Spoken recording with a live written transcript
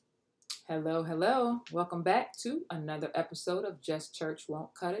Hello, hello. Welcome back to another episode of Just Church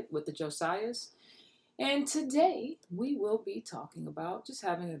Won't Cut It with the Josiahs. And today we will be talking about just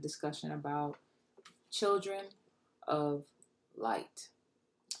having a discussion about children of light.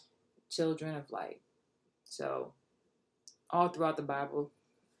 Children of light. So, all throughout the Bible,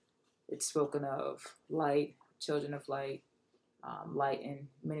 it's spoken of light, children of light, light in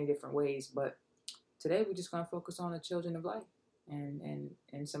many different ways. But today we're just going to focus on the children of light. And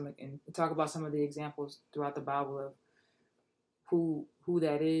talk about some of the examples throughout the Bible of who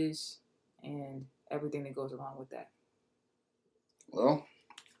that is and everything that goes along with that. Well,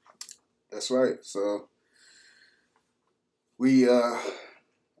 that's right. So we you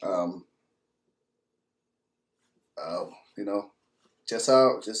know, just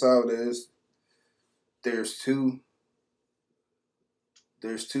how it is. There's two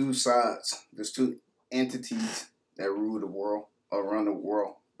sides. There's two entities that rule the world around the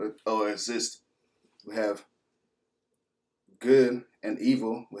world or exist. We have good and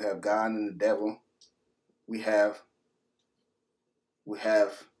evil. We have God and the devil. We have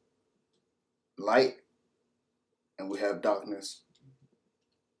light and we have darkness.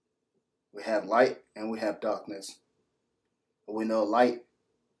 We have light and we have darkness. We know light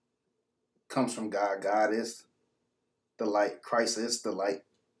comes from God. God is the light. Christ is the light.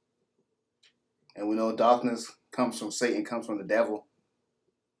 And we know darkness comes from Satan, comes from the devil.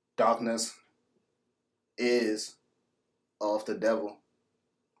 Darkness is of the devil.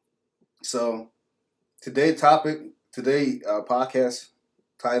 So today podcast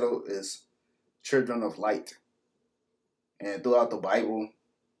title is Children of Light. And throughout the Bible,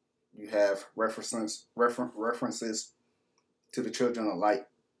 you have references to the children of light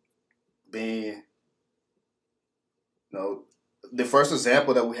being, the first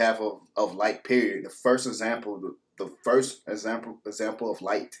example that we have of light, period. The first example of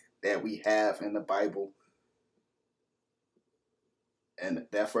light that we have in the Bible. And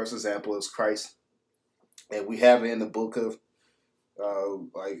that first example is Christ. And we have it in the book of,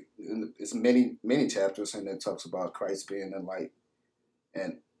 it's many chapters, and it talks about Christ being the light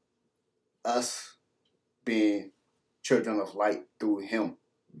and us being children of light through him.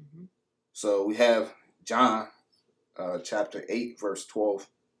 Mm-hmm. So we have John chapter 8, verse 12,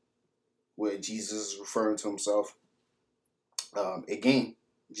 where Jesus is referring to himself. Again,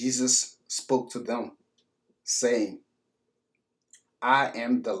 Jesus spoke to them, saying, I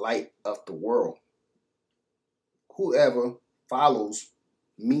am the light of the world. Whoever follows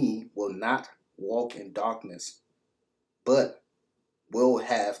me will not walk in darkness, but will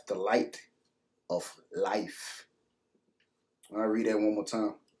have the light of life. I'll read that one more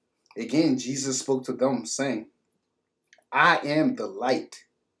time. Again, Jesus spoke to them, saying, I am the light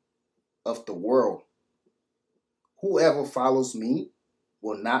of the world. Whoever follows me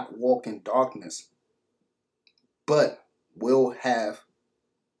will not walk in darkness, but will have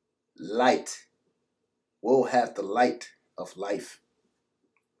light, will have the light of life.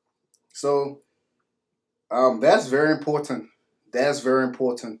 So that's very important. That's very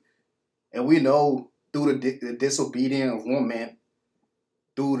important. And we know through the disobedience of one man,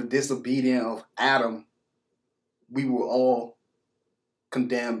 through the disobedience of Adam, we were all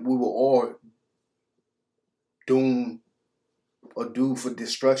condemned. We were all doomed or due for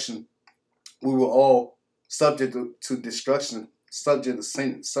destruction. We were all subject to destruction, subject to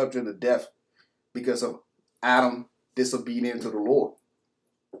sin, subject to death because of Adam disobedient to the Lord.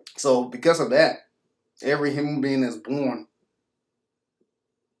 So because of that, every human being is born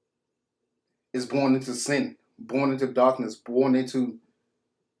into sin, born into darkness, born into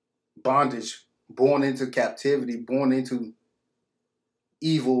bondage, born into captivity, born into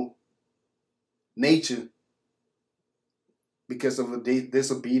evil nature because of the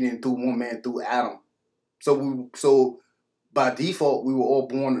disobedience through one man, through Adam. So by default, we were all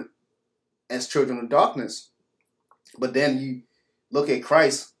born as children of darkness. But then you look at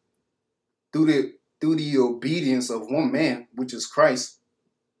Christ through the obedience of one man, which is Christ.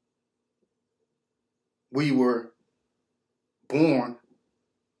 We are born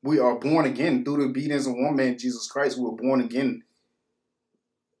again through the obedience of one man, Jesus Christ. We were born again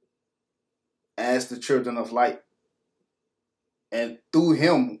as the children of light. And through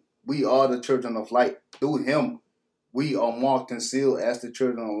him, we are the children of light. Through him, we are marked and sealed as the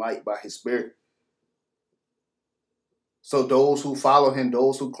children of light by his Spirit. So those who follow him,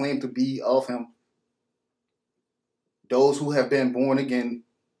 those who claim to be of him, those who have been born again,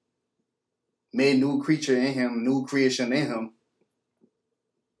 made new creature in him, new creation in him.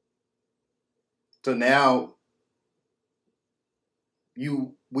 So now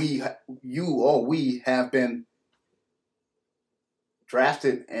we have been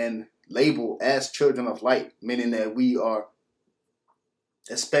drafted and labeled as children of light, meaning that we are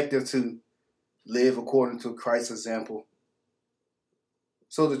expected to live according to Christ's example.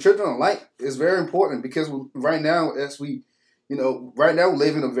 So the children of light is very important because right now, right now we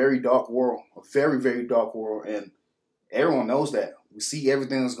live in a very dark world, a very, very dark world, and everyone knows that. We see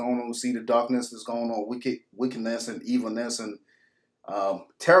everything that's going on. We see the darkness that's going on, wickedness and evilness, and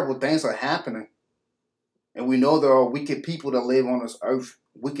terrible things are happening. And we know there are wicked people that live on this earth,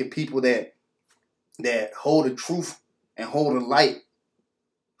 wicked people that hold the truth and hold the light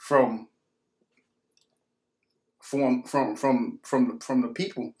from the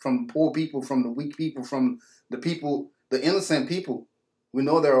people, from the poor people, from the weak people, from the people, the innocent people. We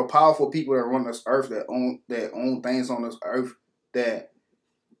know there are powerful people that run this earth, that own things on this earth, that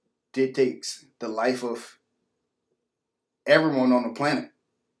dictates the life of everyone on the planet.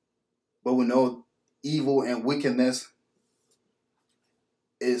 But we know evil and wickedness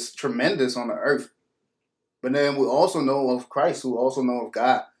is tremendous on the earth. But then we also know of Christ, who also know of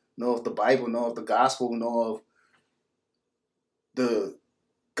God, know of the Bible, know of the gospel, know of the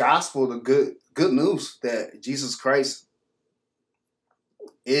gospel, the good news that Jesus Christ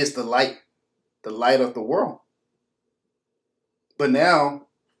is the light of the world. But now,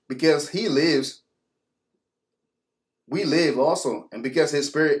 because he lives, we live also. And because his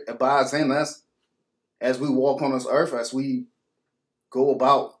spirit abides in us as we walk on this earth, as we go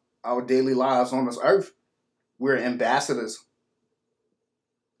about our daily lives on this earth, we're ambassadors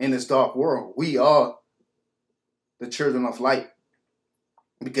in this dark world. We are the children of light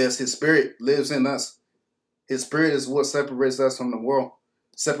because his spirit lives in us. His spirit is what separates us from the world,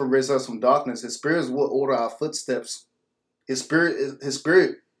 separates us from darkness. His spirit is what order our footsteps. His spirit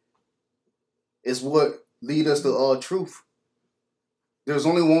is what lead us to all truth. There's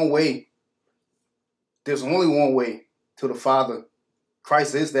only one way. There's only one way to the Father.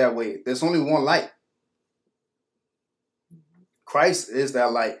 Christ is that way. There's only one light. Christ is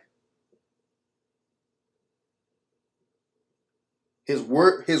that light. His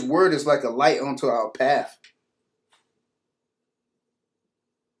word is like a light onto our path.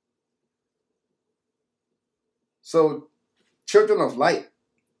 So, children of light,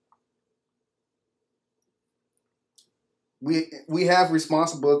 we have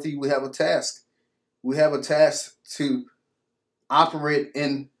responsibility, we have a task. We have a task to operate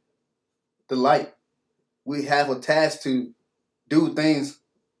in the light. We have a task to do things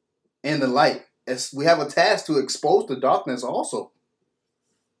in the light. We have a task to expose the darkness also.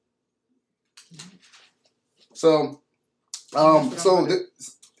 So we'll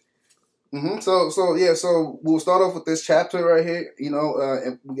start off with this chapter right here.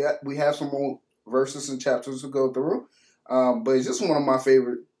 And we have some more verses and chapters to go through, but it's just one of my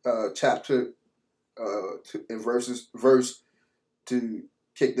favorite chapter verse to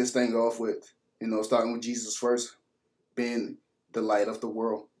kick this thing off with. Starting with Jesus first, being the light of the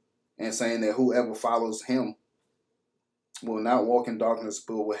world, and saying that whoever follows him will not walk in darkness,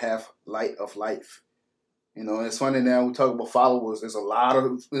 but will have light of life. It's funny now we talk about followers. There's a lot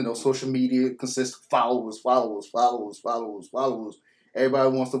of social media consists of followers.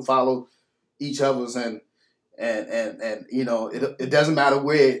 Everybody wants to follow each other's, and it doesn't matter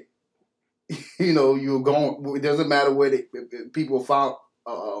where you're going. It doesn't matter where people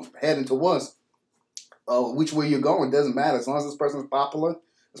are heading towards. Which way you're going, it doesn't matter as long as this person's popular.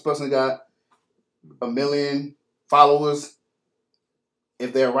 This person got 1 million followers.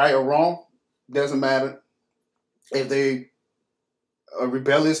 If they're right or wrong, doesn't matter. If they are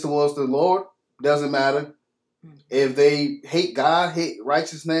rebellious towards the Lord, doesn't matter. If they hate God, hate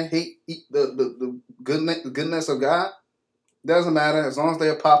righteousness, hate the goodness of God, doesn't matter. As long as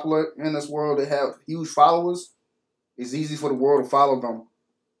they're popular in this world, they have huge followers, it's easy for the world to follow them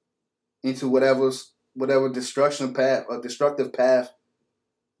into whatever destructive path.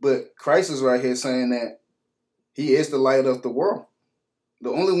 But Christ is right here saying that he is the light of the world.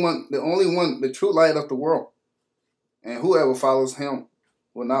 The only one, the true light of the world. And whoever follows him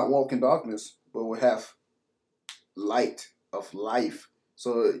will not walk in darkness, but will have light of life.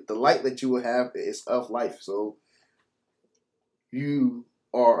 So the light that you will have is of life. So you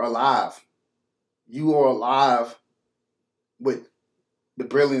are alive. You are alive with the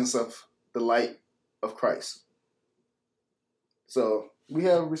brilliance of the light of Christ. So we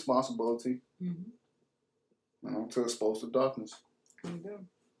have a responsibility, to expose the darkness. We do.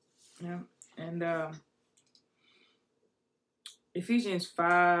 Yeah. And Ephesians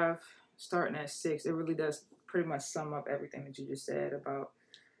 5, starting at 6, it really does pretty much sum up everything that you just said about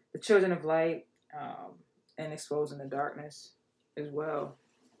the children of light and exposing the darkness as well.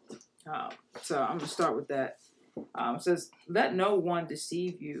 So I'm going to start with that. It says, "Let no one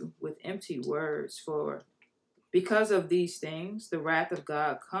deceive you with empty words, for because of these things, the wrath of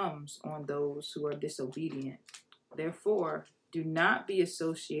God comes on those who are disobedient. Therefore, do not be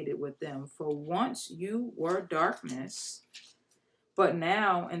associated with them, for once you were darkness, but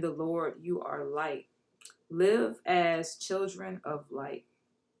now in the Lord you are light. Live as children of light."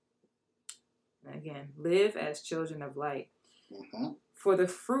 And again, live as children of light. Mm-hmm. For the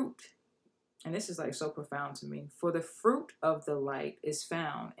fruit, and this is like so profound to me, for the fruit of the light is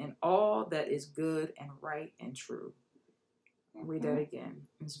found in all that is good and right and true. I'll read that again.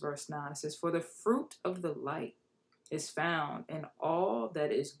 It's verse 9. It says, "For the fruit of the light is found in all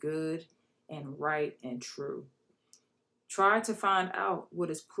that is good and right and true. Try to find out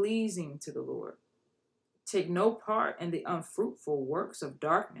what is pleasing to the Lord. Take no part in the unfruitful works of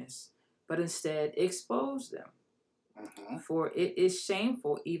darkness, but instead expose them. Mm-hmm. For it is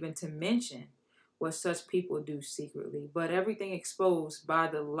shameful even to mention what such people do secretly, but everything exposed by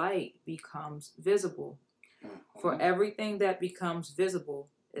the light becomes visible. For everything that becomes visible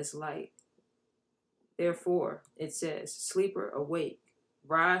is light. Therefore, it says, sleeper, awake,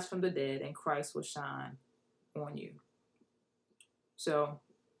 rise from the dead, and Christ will shine on you." So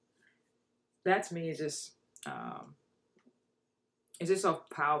that to me is just, it's just so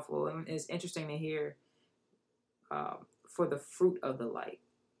powerful, and it's interesting to hear for the fruit of the light.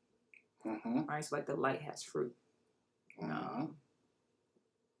 Mm-hmm. Right, so like the light has fruit. Mm-hmm.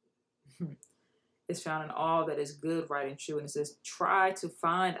 It's found in all that is good, right, and true, and it says, try to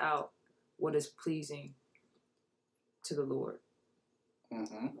find out what is pleasing to the Lord.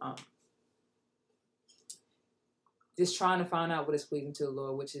 Mm-hmm. Just trying to find out what is pleasing to the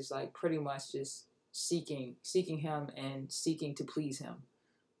Lord, which is like pretty much just seeking Him and seeking to please Him,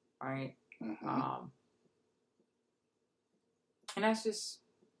 right? Mm-hmm. And that's just,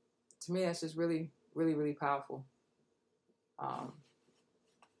 to me, that's just really, really, really powerful. And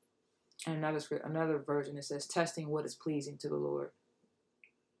another version, it says, testing what is pleasing to the Lord.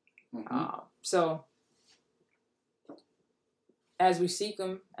 Mm-hmm. So as we seek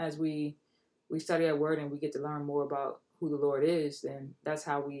Him, as we study our word and we get to learn more about who the Lord is, then that's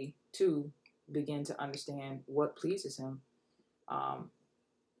how we too begin to understand what pleases Him.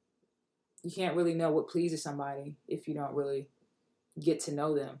 You can't really know what pleases somebody if you don't really get to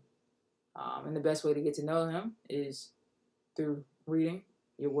know them. And the best way to get to know Him is through reading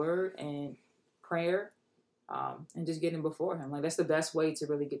your word and prayer, and just getting before Him. Like, that's the best way to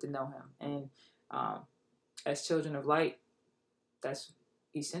really get to know Him. And as children of light, that's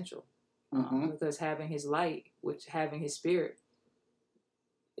essential. Because having His light, which having His Spirit,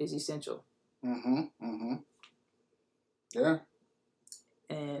 is essential. Mm-hmm. Mm-hmm. Yeah.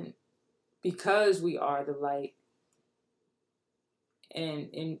 And because we are the light,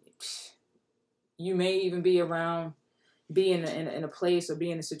 and you may even be in a place or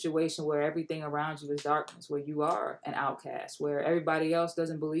be in a situation where everything around you is darkness, where you are an outcast, where everybody else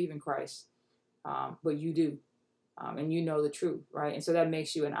doesn't believe in Christ, but you do. And you know the truth, right? And so that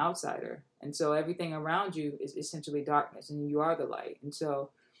makes you an outsider. And so everything around you is essentially darkness, and you are the light. And so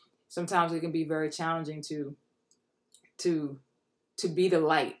sometimes it can be very challenging to be the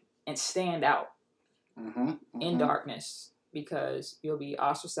light and stand out in darkness, because you'll be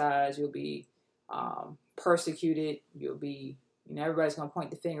ostracized, you'll be persecuted, you'll be, everybody's going to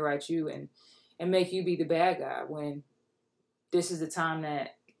point the finger at you and make you be the bad guy, when this is the time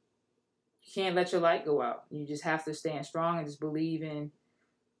that you can't let your light go out. You just have to stand strong and just believe in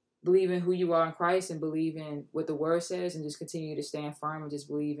who you are in Christ, and believe in what the word says, and just continue to stand firm and just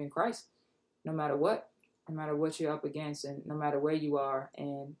believe in Christ no matter what you're up against, and no matter where you are,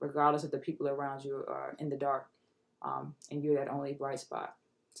 and regardless of the people around you are in the dark, and you're that only bright spot.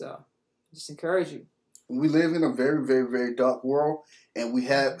 So just encourage you. We live in a very, very, very dark world, and we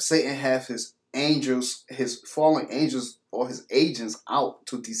have Satan have his angels, his fallen angels, or his agents out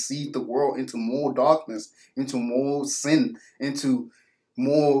to deceive the world into more darkness, into more sin, into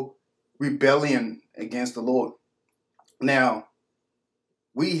more rebellion against the Lord. Now,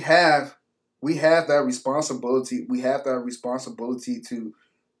 we have that responsibility. We have that responsibility to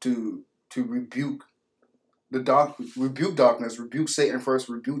rebuke rebuke darkness, rebuke Satan first,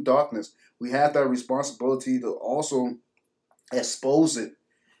 rebuke darkness. We have that responsibility to also expose it,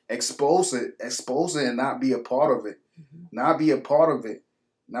 and not be a part of it, not be a part of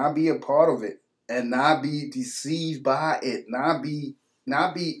it, and not be deceived by it, not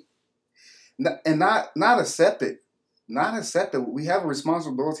accept it, not accept it. We have a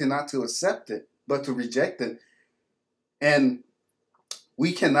responsibility not to accept it, but to reject it, and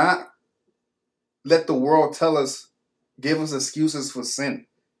we cannot let the world give us excuses for sin.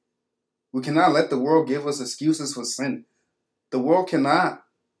 We cannot let the world give us excuses for sin. The world cannot.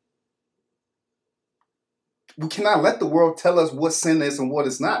 We cannot let the world tell us what sin is and what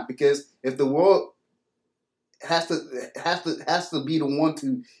it's not, because if the world has to be the one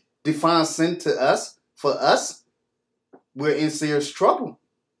to define sin to us, for us, we're in serious trouble.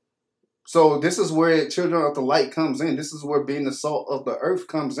 So this is where children of the light comes in. This is where being the salt of the earth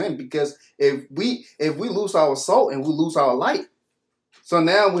comes in, because if we lose our salt and we lose our light, so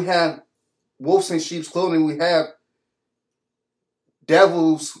now we have wolves in sheep's clothing. We have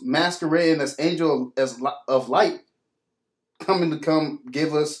devils masquerading as angels of light, coming to come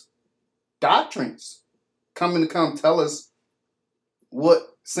give us doctrines, coming to come tell us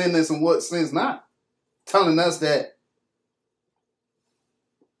what sin is and what sin is not, telling us that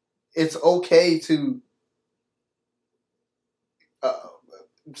it's okay to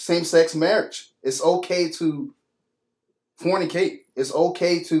same-sex marriage. It's okay to fornicate. It's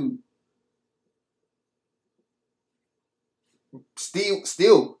okay to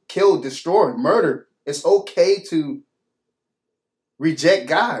steal, kill, destroy, murder. It's okay to reject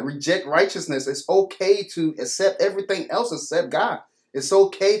God, reject righteousness. It's okay to accept everything else except God. It's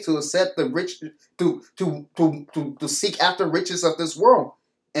okay to accept the rich, to seek after riches of this world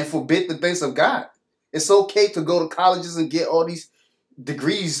and forbid the things of God. It's okay to go to colleges and get all these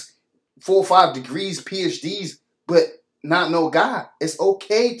degrees, 4 or 5 degrees, PhDs, but not know God. It's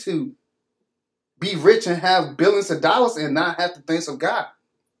okay to be rich and have billions of dollars and not have the things of God.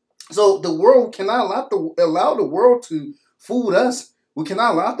 So the world cannot allow the world to fool us. We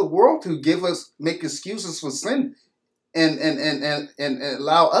cannot allow the world to make excuses for sin and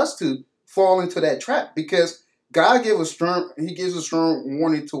allow us to fall into that trap, because God gives a strong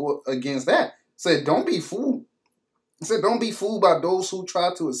warning against that. Said, don't be fooled. He said, don't be fooled by those who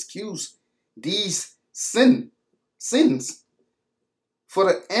try to excuse these sins. For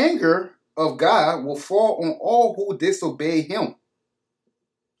the anger of God will fall on all who disobey him.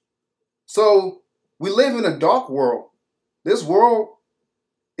 So we live in a dark world. This world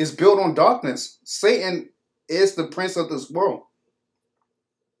is built on darkness. Satan is the prince of this world.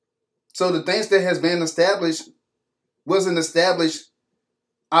 So the things that has been established wasn't established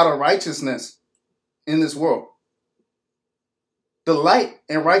out of righteousness in this world. The light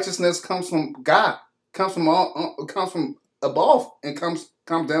and righteousness comes from God, comes from above, and comes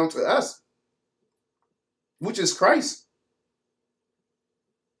down to us, which is Christ.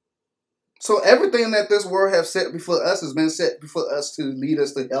 So everything that this world has set before us has been set before us to lead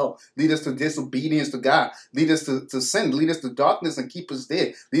us to hell, lead us to disobedience to God, lead us to sin, lead us to darkness and keep us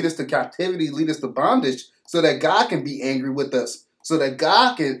dead, lead us to captivity, lead us to bondage, so that God can be angry with us, so that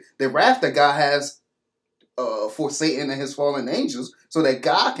the wrath that God has for Satan and his fallen angels, so that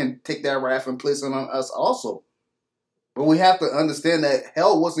God can take that wrath and place it on us also. But we have to understand that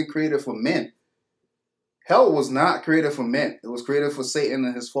hell wasn't created for men. Hell was not created for men. It was created for Satan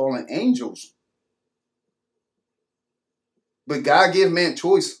and his fallen angels. But God gave man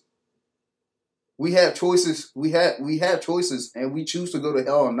choice. We have choices. We have choices, and we choose to go to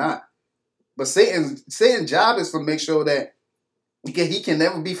hell or not. But Satan's job is to make sure that he can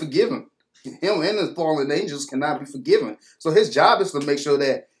never be forgiven. Him and his fallen angels cannot be forgiven. So his job is to make sure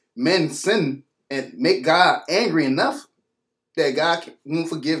that men sin and make God angry enough that God won't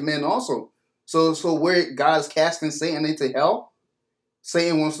forgive men also. So where God is casting Satan into hell,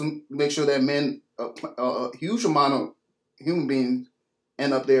 Satan wants to make sure that men, a huge amount of human beings,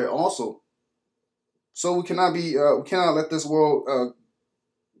 end up there also. So we cannot let this world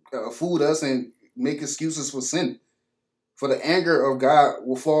fool us and make excuses for sin. For the anger of God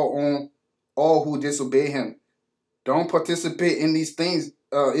will fall on all who disobey him. Don't participate in these things.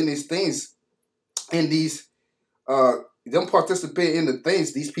 Don't participate in the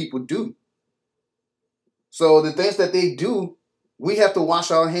things these people do. So the things that they do, we have to wash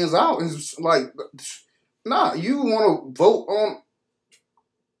our hands out. It's like, nah, you want to vote on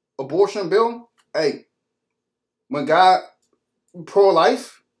abortion bill? Hey, when God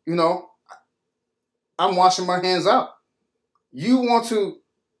pro-life, I'm washing my hands out. You want to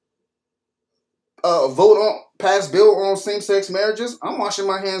pass bill on same-sex marriages? I'm washing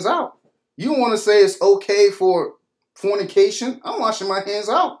my hands out. You want to say it's okay for fornication? I'm washing my hands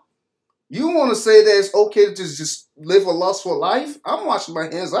out. You want to say that it's okay to just live a lustful life? I'm washing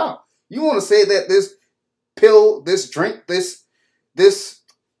my hands out. You want to say that this pill, this drink, this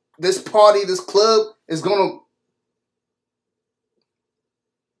party, this club is gonna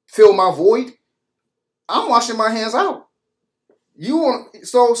fill my void? I'm washing my hands out.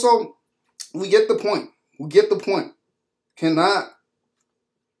 So we get the point. We get the point. Cannot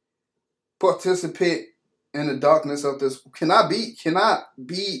participate in the darkness of this cannot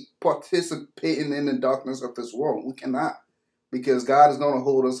be participating in the darkness of this world. We cannot, because God is going to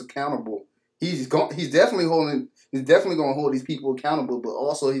hold us accountable. He's definitely going to hold these people accountable, but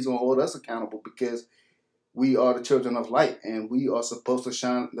also he's going to hold us accountable, because we are the children of light, and we are supposed to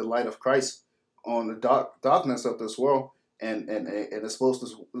shine the light of Christ on the darkness of this world. And it's supposed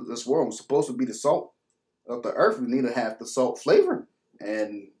to, this world was supposed to be the salt of the earth. We need to have the salt flavor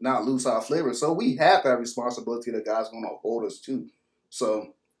and not lose our flavor. So we have that responsibility that God's going to hold us to.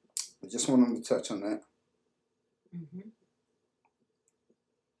 So I just wanted to touch on that. Mm-hmm.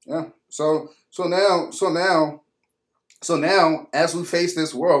 Yeah. So now, as we face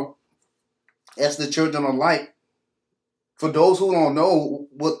this world, as the children of light, for those who don't know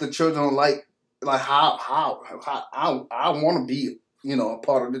what the children of light, like how I want to be, a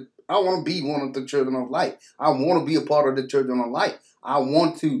part of the. I want to be one of the children of light. I want to be a part of the children of light. I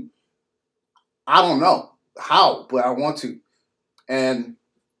want to. I don't know how, but I want to. And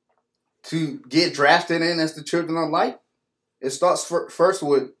to get drafted in as the children of light, it starts first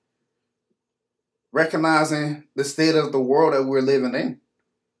with recognizing the state of the world that we're living in.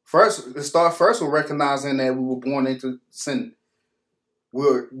 It starts first with recognizing that we were born into sin.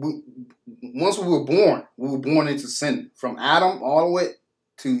 Once we were born into sin. From Adam all the way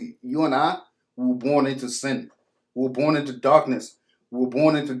to you and I, we were born into sin. We were born into darkness. We were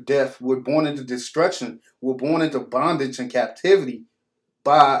born into death. We were born into destruction. We were born into bondage and captivity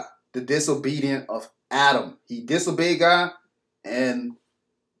by the disobedience of Adam. He disobeyed God, and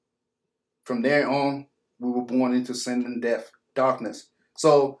from there on, we were born into sin and death, darkness.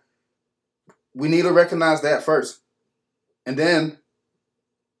 So we need to recognize that first. And then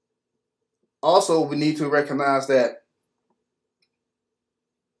also we need to recognize that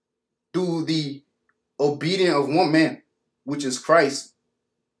through the obedience of one man, which is Christ,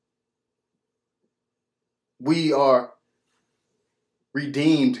 we are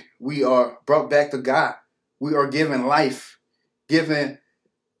redeemed. We are brought back to God. We are given life, given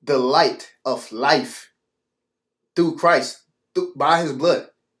the light of life through Christ, by his blood.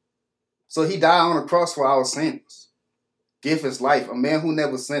 So he died on the cross for our sins. Give his life. A man who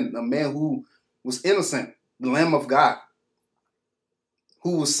never sinned. A man who was innocent. The Lamb of God.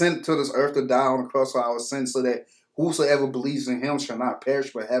 Who was sent to this earth to die on the cross for our sins, so that whosoever believes in him shall not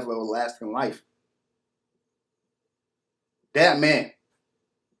perish but have everlasting life. That man,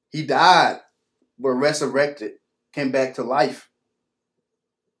 he died but resurrected, came back to life.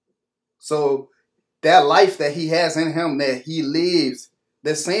 So that life that he has in him, that he lives,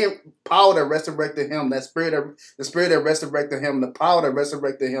 the same power that resurrected him, the spirit that resurrected him, the power that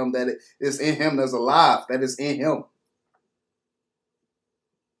resurrected him, that is in him, that's alive, that is in him.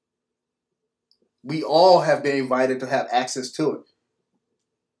 We all have been invited to have access to it,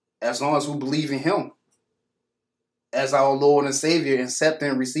 as long as we believe in him as our Lord and Savior, accept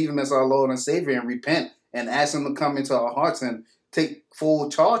and receive him as our Lord and Savior, and repent and ask him to come into our hearts and take full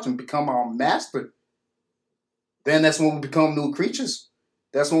charge and become our master. Then that's when we become new creatures.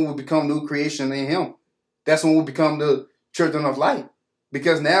 That's when we become new creation in him. That's when we become the children of light.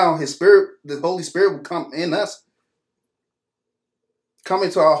 Because now his spirit, the Holy Spirit, will come in us, come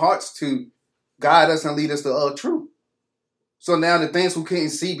into our hearts to guide us and lead us to all truth. So now the things we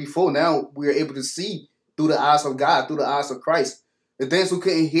couldn't see before, now we're able to see through the eyes of God, through the eyes of Christ. The things we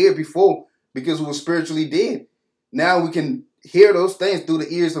couldn't hear before because we were spiritually dead. Now we can hear those things through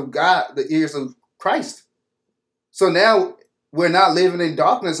the ears of God, the ears of Christ. So now we're not living in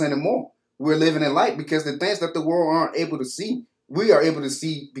darkness anymore. We're living in light, because the things that the world aren't able to see, we are able to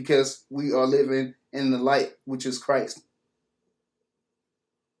see because we are living in the light, which is Christ.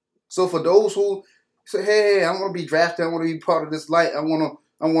 So for those who say, "Hey, I want to be drafted. I want to be part of this light. I want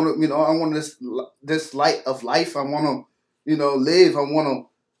this light of life. I want to, live. I want to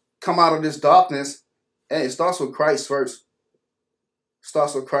come out of this darkness." Hey, it starts with Christ first. It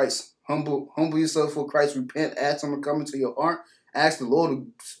starts with Christ. Humble yourself for Christ. Repent. Ask him to come into your heart. Ask the Lord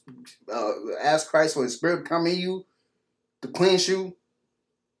to ask Christ for his spirit to come in you, to cleanse you.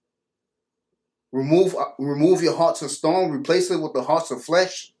 Remove your hearts of stone. Replace it with the hearts of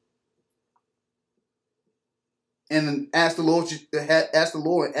flesh. And ask the Lord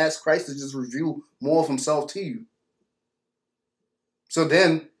and ask Christ to just reveal more of himself to you. So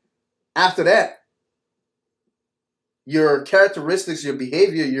then, after that, your characteristics, your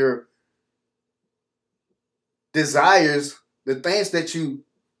behavior, your desires, the things that you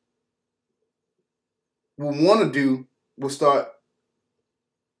will want to do will start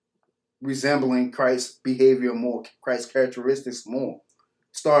resembling Christ's behavior more, Christ's characteristics more.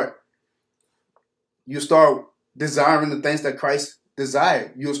 You start desiring the things that Christ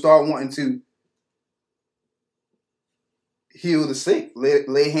desired. You'll start wanting to heal the sick,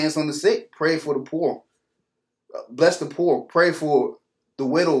 lay hands on the sick, pray for the poor, bless the poor, pray for the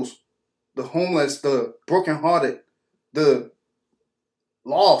widows, the homeless, the brokenhearted, the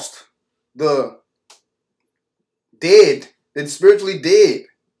lost, the dead, the spiritually dead.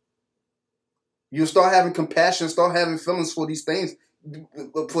 You start having compassion, start having feelings for these things,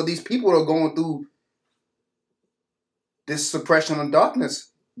 for these people that are going through this suppression of darkness.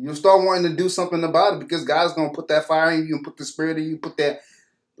 You'll start wanting to do something about it because God's going to put that fire in you and put the spirit in you, put that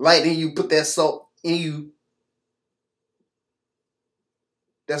light in you, put that salt in you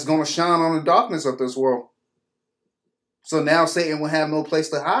that's going to shine on the darkness of this world. So now Satan will have no place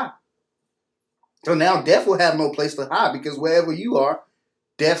to hide. So now death will have no place to hide because wherever you are,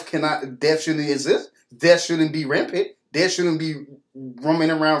 death shouldn't exist. Death shouldn't be rampant. Death shouldn't be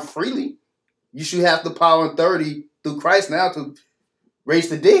roaming around freely. You should have the power and authority through Christ now to raise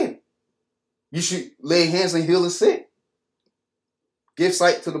the dead. You should lay hands and heal the sick. Give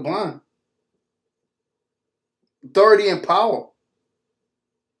sight to the blind. Authority and power.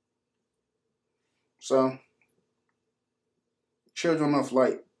 So, children of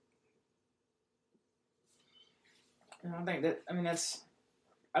light. And I think that's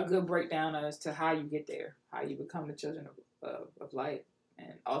a good breakdown as to how you get there, how you become the children of light,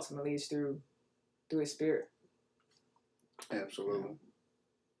 and ultimately it's through His Spirit. Absolutely.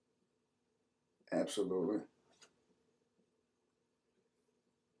 Absolutely.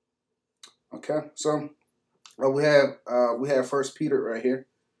 Okay, so we have 1 Peter right here.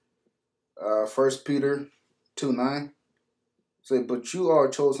 1 Peter 2:9. Say, but you are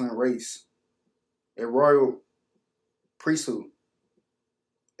a chosen race, a royal priesthood,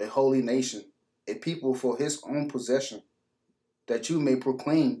 a holy nation, a people for His own possession, that you may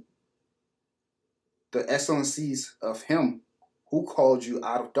proclaim the excellencies of Him who called you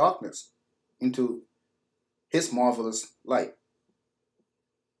out of darkness into His marvelous light.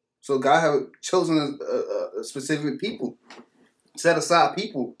 So God has chosen a specific people, set aside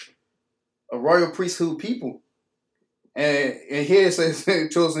people, a royal priesthood people. And here it says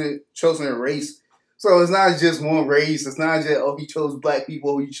chosen a race. So it's not just one race. It's not just, He chose black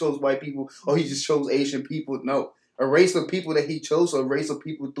people, He chose white people, He just chose Asian people. No. A race of people that He chose, a race of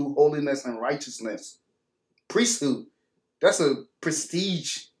people through holiness and righteousness. Priesthood. That's a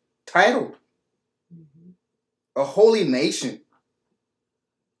prestige title. Mm-hmm. A holy nation.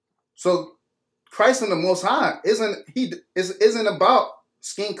 So Christ in the Most High isn't about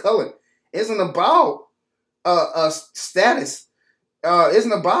skin color. Isn't about status.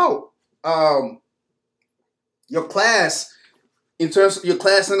 Isn't about your class in terms of your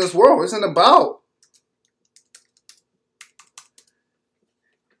class in this world. Isn't about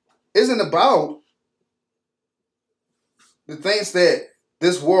the things that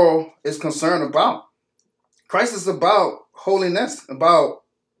this world is concerned about. Christ is about holiness, about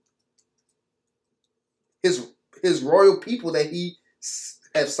his royal people that He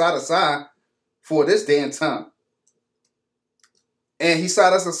has set aside for this day and time. And He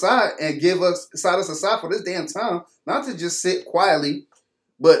set us aside for this day and time, not to just sit quietly,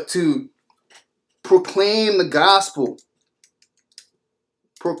 but to proclaim the gospel.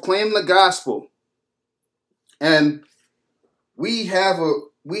 Proclaim the gospel. And we have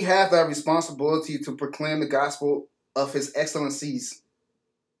that responsibility to proclaim the gospel of His excellencies.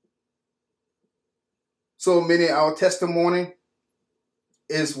 So many our testimony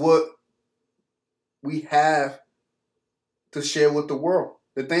is what we have to share with the world.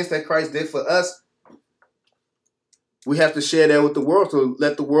 The things that Christ did for us, we have to share that with the world to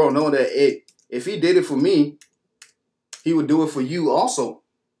let the world know that if He did it for me, He would do it for you also.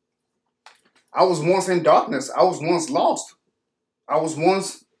 I was once in darkness. I was once lost. I was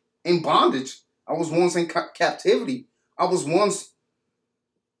once in bondage. I was once in captivity. I was once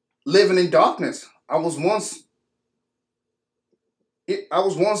living in darkness. I was once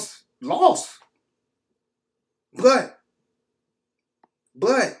lost. But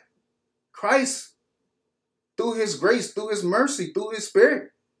Christ, through His grace, through His mercy, through His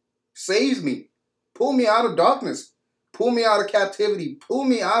Spirit, saves me, pull me out of darkness, pull me out of captivity, pull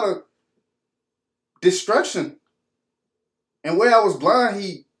me out of destruction. And where I was blind,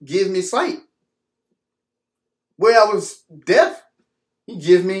 He gives me sight. Where I was deaf, He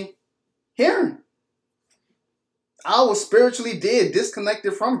gives me hearing. I was spiritually dead,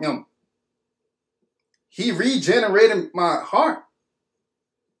 disconnected from Him. He regenerated my heart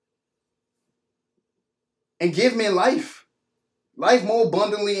and give me life more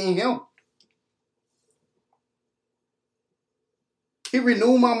abundantly in Him. He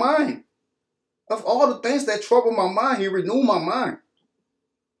renewed my mind. Of all the things that trouble my mind, He renewed my mind.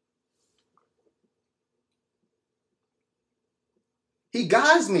 He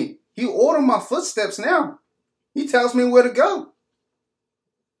guides me. He orders my footsteps now. He tells me where to go.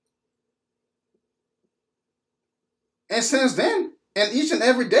 And since then, and each and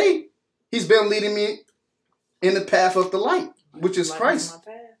every day, he's been leading me in the path of the light, which is Christ.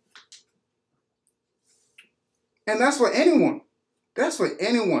 And that's for anyone. That's for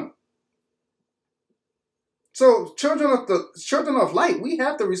anyone. So children of light, we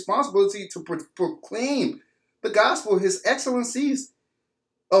have the responsibility to proclaim the gospel, his excellencies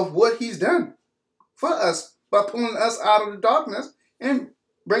of what he's done for us by pulling us out of the darkness and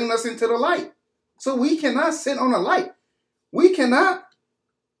bringing us into the light. So we cannot sit on the light. We cannot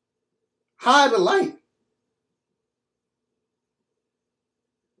hide the light.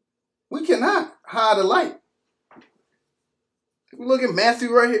 We cannot hide the light. If we look at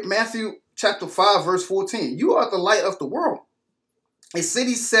Matthew right here, Matthew chapter 5, verse 14. You are the light of the world. A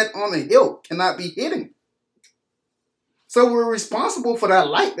city set on a hill cannot be hidden. So we're responsible for that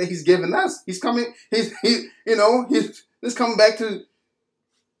light that he's given us. He's coming back to,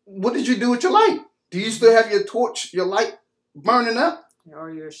 what did you do with your light? Do you still have your torch, your light burning up? Or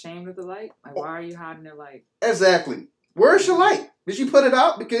you're ashamed of the light? Like, why are you hiding the light? Exactly. Where's your light? Did you put it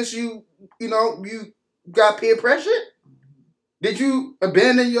out because you got peer pressure? Did you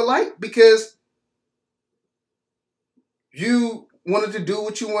abandon your light because you wanted to do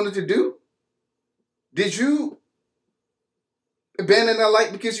what you wanted to do? Did you abandon that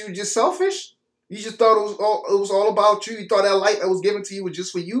light because you were just selfish? You just thought it was all about you. You thought that light that was given to you was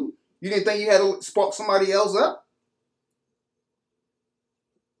just for you. You didn't think you had to spark somebody else up?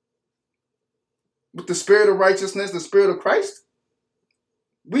 With the spirit of righteousness, the spirit of Christ,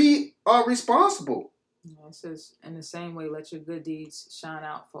 we are responsible. Yeah, it says, in the same way, let your good deeds shine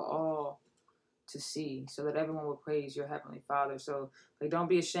out for all to see, so that everyone will praise your heavenly Father. So, don't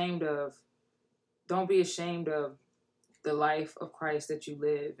be ashamed of the life of Christ that you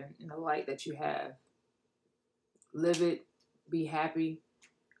live and the light that you have. Live it, be happy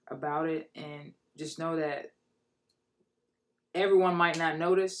about it, and just know that everyone might not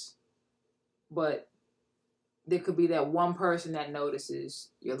notice, but there could be that one person that notices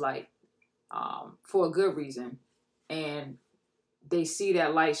your light for a good reason, and they see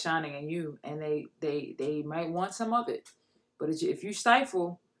that light shining in you, and they might want some of it. But if you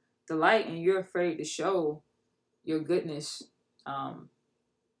stifle the light and you're afraid to show your goodness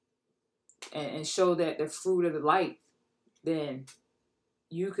and show that the fruit of the light, then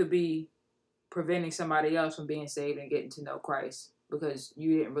you could be preventing somebody else from being saved and getting to know Christ because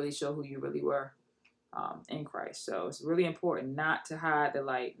you didn't really show who you really were in Christ. So it's really important not to hide the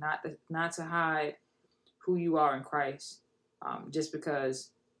light, not to hide who you are in Christ, just because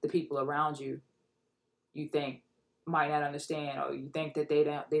the people around you think might not understand, or you think that they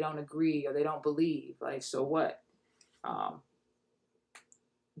don't agree or they don't believe. Like, so what?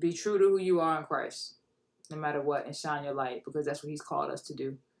 Be true to who you are in Christ, no matter what, and shine your light, because that's what he's called us to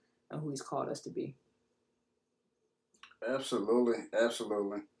do and who he's called us to be. Absolutely,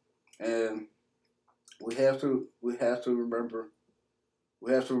 absolutely. And we have to remember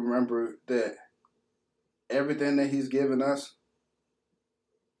that everything that he's given us,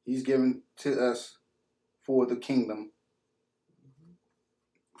 he's given to us for the kingdom.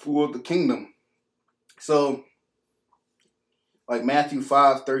 For the kingdom. So, like Matthew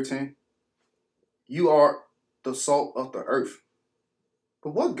 5:13, you are the salt of the earth.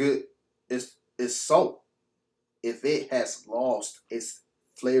 But what good is salt if it has lost its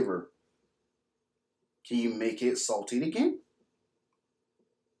flavor? Can you make it salty again?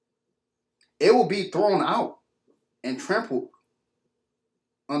 It will be thrown out and trampled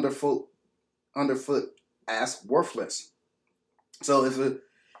underfoot as worthless. So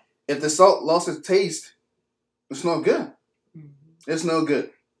if the salt lost its taste, it's no good. Mm-hmm. It's no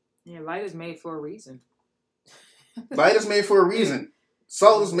good. Yeah, light is made for a reason. Light is made for a reason.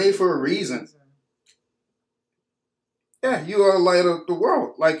 Salt is made for a reason. Yeah, you are the light of the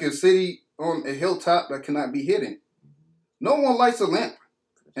world, like a city on a hilltop that cannot be hidden. No one lights a lamp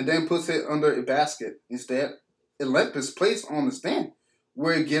and then puts it under a basket. Instead, a lamp is placed on the stand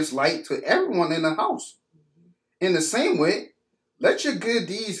where it gives light to everyone in the house. In the same way, let your good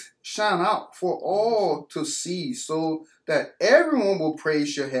deeds shine out for all to see, so that everyone will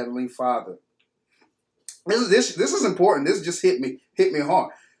praise your heavenly Father. This is important. This just hit me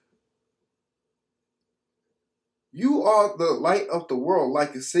hard. You are the light of the world,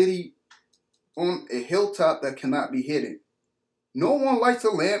 like a city on a hilltop that cannot be hidden. No one lights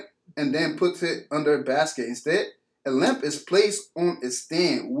a lamp and then puts it under a basket. Instead, a lamp is placed on a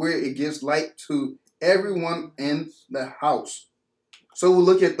stand where it gives light to everyone in the house. So we'll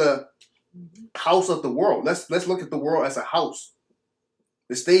look at the house of the world. Let's look at the world as a house.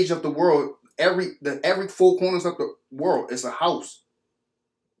 The stage of the world, every four corners of the world is a house.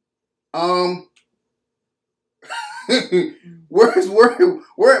 Where all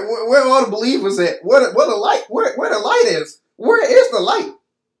the believers at? Where the light? Where the light is? Where is the light?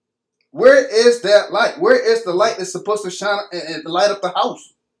 Where is that light? Where is the light that's supposed to shine and light up the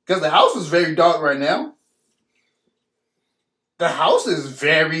house? Because the house is very dark right now. The house is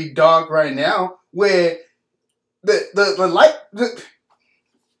very dark right now. Where the light,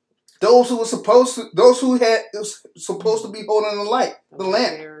 those who were supposed to, supposed to be holding the light, the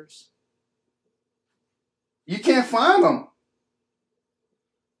lamp. You can't find them.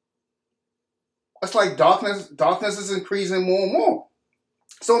 It's like darkness is increasing more and more.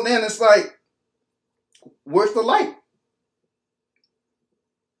 So then it's like, where's the light?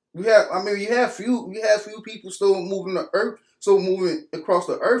 You have few people still moving the earth, still moving across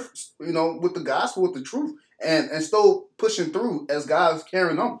the earth, with the gospel, with the truth, and still pushing through as God's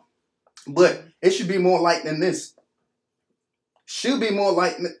carrying on. But it should be more light than this. Should be more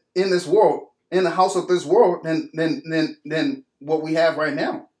light in this world, in the house of this world, than what we have right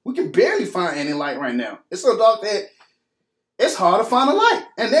now. We can barely find any light right now. It's so dark that it's hard to find a light.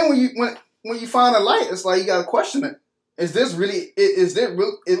 And then when you find a light, it's like you gotta question it. Is this really? Is it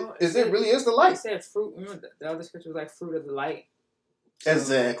really the light? It said fruit. Remember the other scripture was like fruit of the light.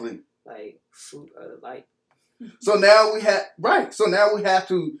 Exactly. Like fruit of the light. So now we have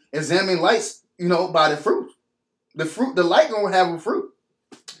to examine lights, by the fruit. The light gonna have a fruit,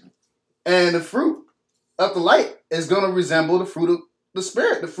 and the fruit of the light is gonna resemble the fruit of the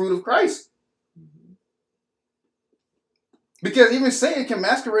Spirit, the fruit of Christ. Because even Satan can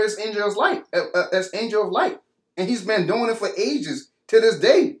masquerade as angel of light, and he's been doing it for ages to this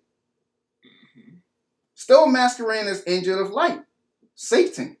day. Still masquerading as angel of light,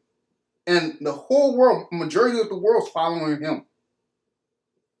 Satan, and the whole world, majority of the world, is following him.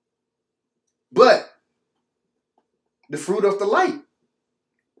 But the fruit of the light,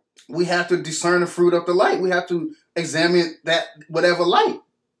 we have to discern the fruit of the light. We have to examine that whatever light.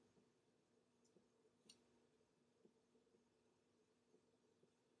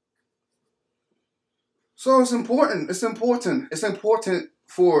 So it's important. It's important. It's important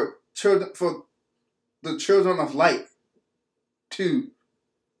for the children of light to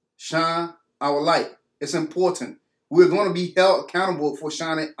shine our light. It's important. We're going to be held accountable for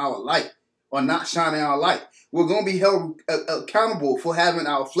shining our light or not shining our light. We're going to be held accountable for having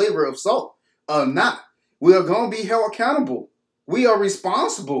our flavor of salt or not. We are going to be held accountable. We are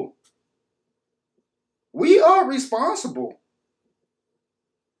responsible. We are responsible.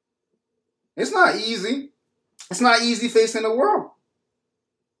 It's not easy. It's not easy facing the world.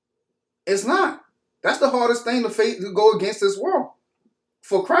 It's not. That's the hardest thing to face, to go against this world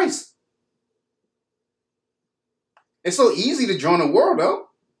for Christ. It's so easy to join the world, though.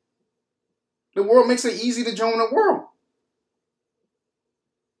 The world makes it easy to join the world.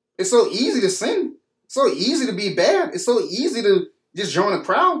 It's so easy to sin. It's so easy to be bad. It's so easy to just join a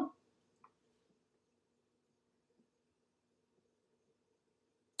crowd.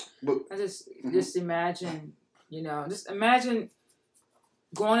 But I just imagine, just imagine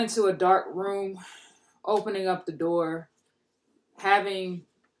going into a dark room, opening up the door, having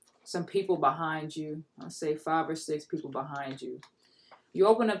some people behind you. I'll say 5 or 6 people behind you. You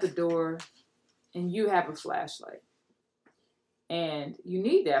open up the door and you have a flashlight. And you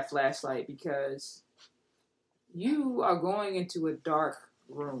need that flashlight because you are going into a dark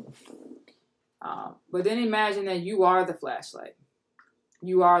room. But then imagine that you are the flashlight.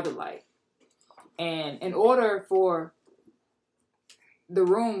 You are the light. And in order for the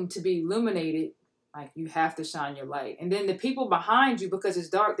room to be illuminated, you have to shine your light. And then the people behind you, because it's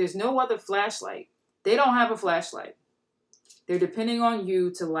dark, there's no other flashlight. They don't have a flashlight. They're depending on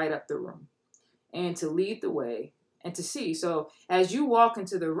you to light up the room and to lead the way and to see. So as you walk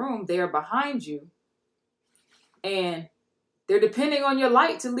into the room, they are behind you and they're depending on your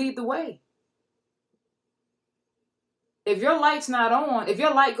light to lead the way. If your light's not on, if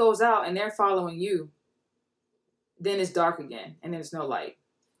your light goes out and they're following you, then it's dark again and there's no light.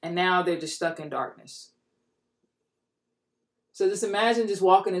 And now they're just stuck in darkness. So just imagine just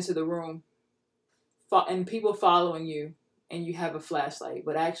walking into the room and people following you and you have a flashlight,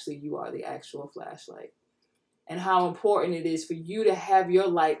 but actually you are the actual flashlight. And how important it is for you to have your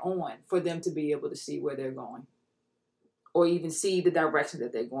light on for them to be able to see where they're going. Or even see the direction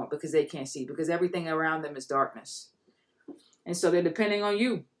that they're going because they can't see, because everything around them is darkness. And so they're depending on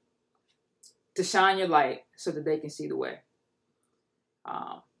you to shine your light so that they can see the way.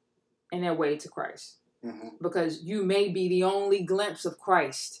 In their way to Christ. Mm-hmm. Because you may be the only glimpse of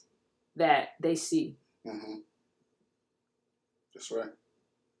Christ that they see. Mm-hmm. That's right.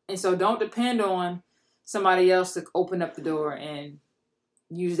 And so don't depend on somebody else to open up the door and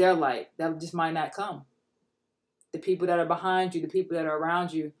use their light. That just might not come. The people that are behind you, the people that are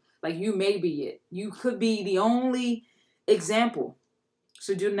around you, like you may be it. You could be the only example.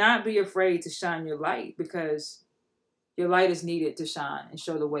 So do not be afraid to shine your light, because your light is needed to shine and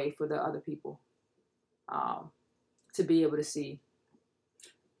show the way for the other people to be able to see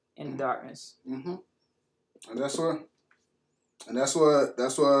in the darkness. Mm-hmm. And that's what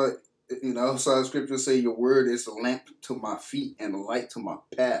so scripture say your word is a lamp to my feet and a light to my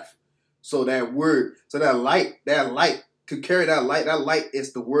path. So that light, to carry that light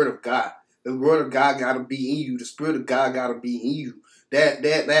is the word of God. The word of God gotta be in you. The spirit of God gotta be in you.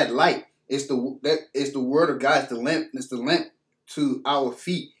 That light is the word of God. It's the lamp to our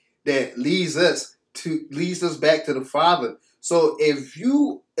feet that leads us back to the Father. So if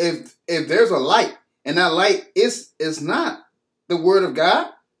there's a light and that light is not the word of God,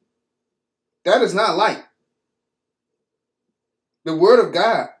 that is not light. The word of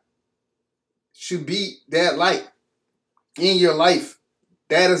God should be that light in your life,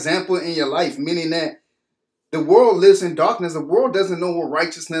 that example in your life, meaning that the world lives in darkness. The world doesn't know what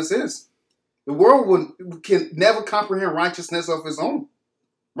righteousness is. The world can never comprehend righteousness of its own.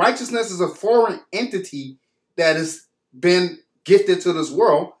 Righteousness is a foreign entity that has been gifted to this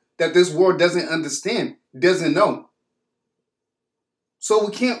world that this world doesn't understand, doesn't know. So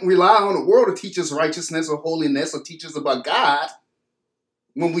we can't rely on the world to teach us righteousness or holiness or teach us about God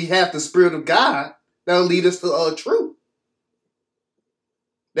when we have the Spirit of God that'll lead us to truth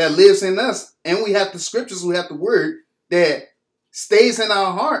that lives in us. And we have the scriptures, we have the word that stays in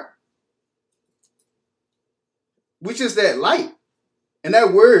our heart, which is that light. And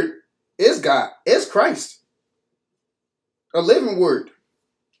that word is God, is Christ, a living word,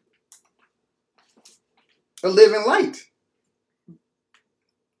 a living light.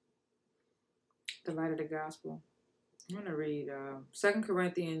 The light of the gospel. I'm going to read 2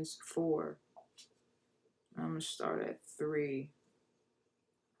 Corinthians 4. I'm going to start at 3.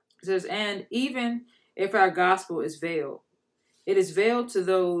 It says, and even if our gospel is veiled, it is veiled to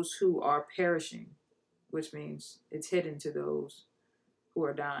those who are perishing, which means it's hidden to those who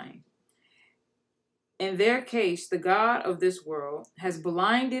are dying. In their case, the God of this world has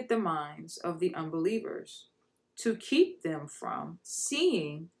blinded the minds of the unbelievers to keep them from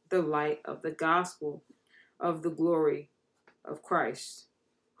seeing the light of the gospel of the glory of Christ,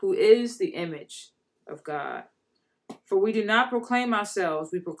 who is the image of God. For we do not proclaim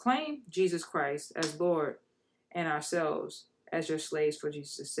ourselves, we proclaim Jesus Christ as Lord, and ourselves as your slaves for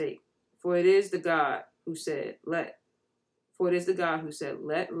Jesus' sake. For it is the God who said, let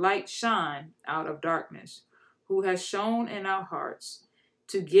light shine out of darkness, who has shone in our hearts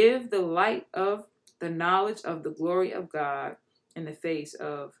to give the light of the knowledge of the glory of God in the face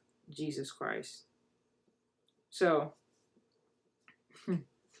of Jesus Christ. So,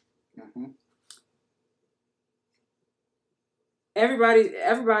 everybody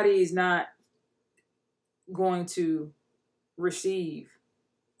is not going to receive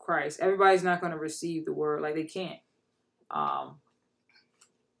Christ. Everybody's not going to receive the word. Like, they can't.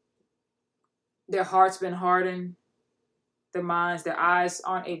 Their heart's been hardened. Their minds, their eyes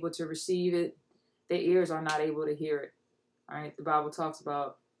aren't able to receive it. Their ears are not able to hear it. All right, the Bible talks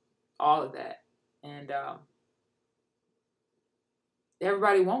about all of that, and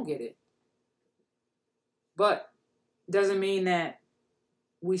everybody won't get it. But doesn't mean that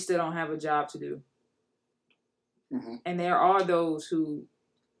we still don't have a job to do. Mm-hmm. And there are those who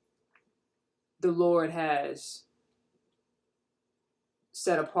the Lord has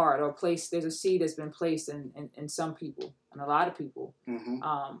set apart or placed. There's a seed that's been placed in some people and a lot of people.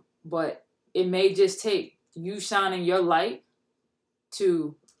 Mm-hmm. But it may just take you shining your light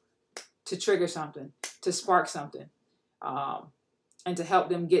to trigger something, to spark something, and to help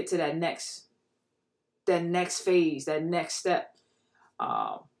them get to that next phase, that next step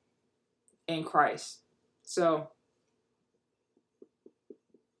in Christ. So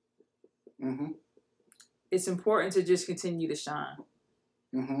mm-hmm. It's important to just continue to shine.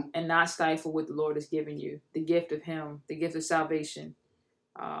 Mm-hmm. And not stifle what the Lord has given you, the gift of Him, the gift of salvation,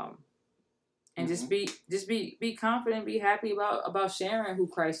 and mm-hmm. just be confident, be happy about sharing who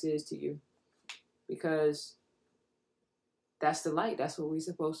Christ is to you, because that's the light. That's what we're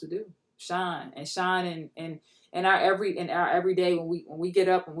supposed to do: shine in our every day when we get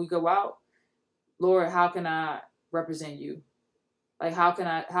up and we go out. Lord, how can I represent you? Like, how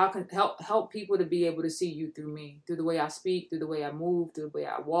can help people to be able to see you through me, through the way I speak, through the way I move, through the way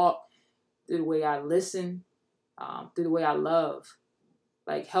I walk, through the way I listen, through the way I love.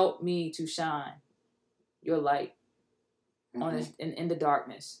 Like, help me to shine your light on in the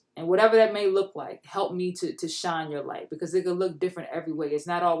darkness. And whatever that may look like, help me to shine your light, because it could look different every way. It's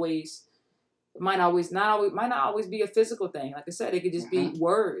not always, it might not always be a physical thing. Like I said, it could just be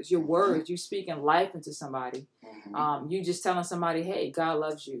words, your words, you speaking life into somebody. You just telling somebody, hey, God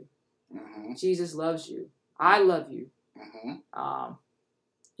loves you. Jesus loves you. I love you.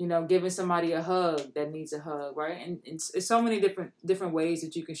 Giving somebody a hug that needs a hug, right? And it's so many different ways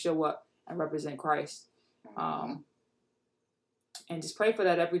that you can show up and represent Christ. And just pray for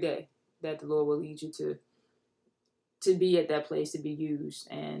that every day, that the Lord will lead you to be at that place, to be used,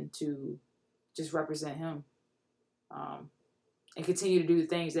 and to just represent Him, and continue to do the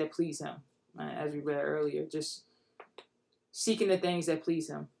things that please Him. As we read earlier, just seeking the things that please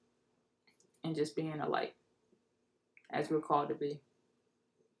Him, and just being a light, as we're called to be.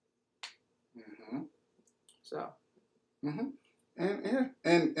 So. And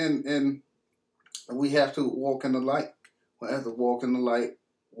we have to walk in the light. We have to walk in the light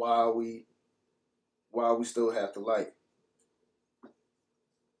while we still have the light.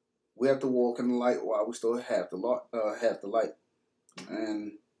 We have to walk in the light while we still have the light,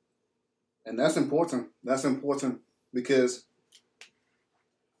 and that's important. That's important because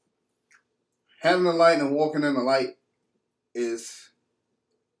having the light and walking in the light is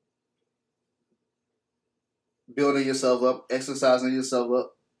building yourself up, exercising yourself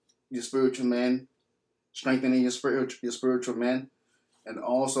up, your spiritual man, strengthening your spiritual man, and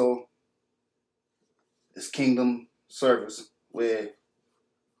also it's kingdom service, where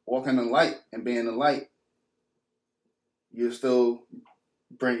walking in light and being the light, you're still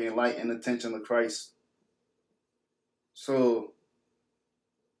bringing light and attention to Christ. So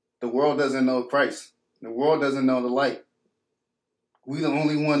the world doesn't know Christ. The world doesn't know the light. We're the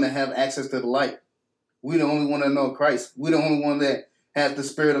only one that have access to the light. We're the only one that know Christ. We're the only one that have the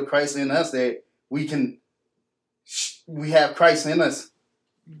Spirit of Christ in us, that we have Christ in us.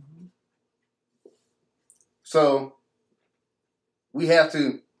 So we have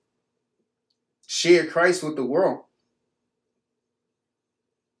to share Christ with the world.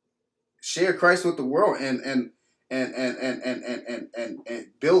 Share Christ with the world and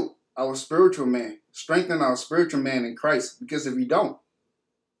build our spiritual man. Strengthen our spiritual man in Christ. Because if we don't,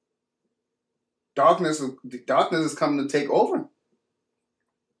 darkness is coming to take over.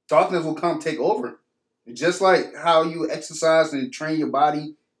 Darkness will come take over. Just like how you exercise and train your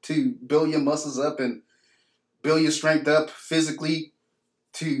body to build your muscles up and build your strength up physically,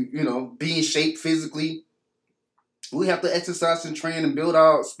 to, be in shape physically. We have to exercise and train and build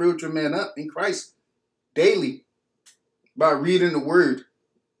our spiritual man up in Christ daily by reading the Word,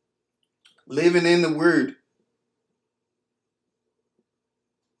 living in the Word,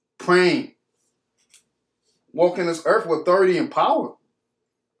 praying, walking this earth with authority and power.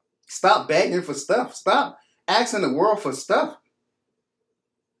 Stop begging for stuff. Stop asking the world for stuff.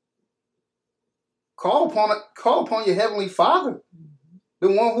 Call upon your heavenly Father, the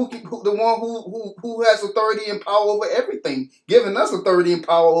one who has authority and power over everything, giving us authority and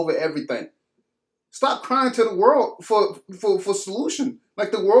power over everything. Stop crying to the world for solution,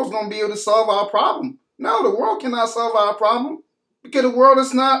 like the world's gonna be able to solve our problem. No, the world cannot solve our problem because the world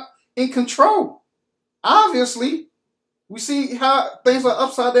is not in control. Obviously, we see how things are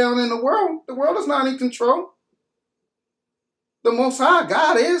upside down in the world. The world is not in control. The Most High,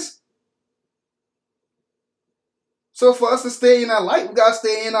 God, is. So for us to stay in our light, we got to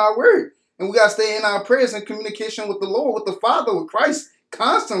stay in our Word. And we got to stay in our prayers and communication with the Lord, with the Father, with Christ,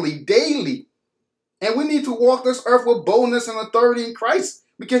 constantly, daily. And we need to walk this earth with boldness and authority in Christ.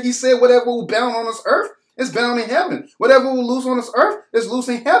 Because He said whatever we bound on this earth is bound in heaven. Whatever we loose on this earth is loose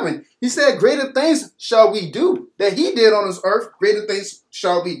in heaven. He said greater things shall we do that He did on this earth. Greater things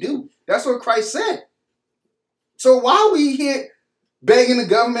shall we do. That's what Christ said. So why are we here begging the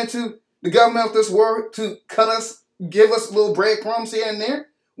government of this world to cut us, give us little breadcrumbs here and there?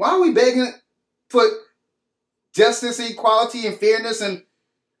 Why are we begging for justice, equality, and fairness? And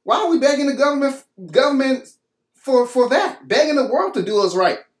why are we begging the government for that? Begging the world to do us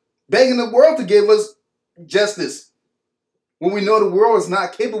right. Begging the world to give us justice. When we know the world is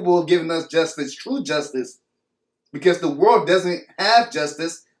not capable of giving us justice, true justice. Because the world doesn't have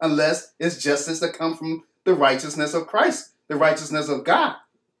justice unless it's justice that comes from the righteousness of Christ, the righteousness of God.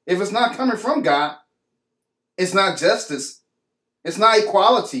 If it's not coming from God, it's not justice. It's not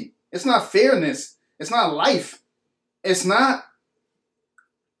equality. It's not fairness. It's not life. It's not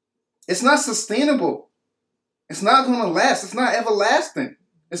sustainable. It's not going to last. It's not everlasting.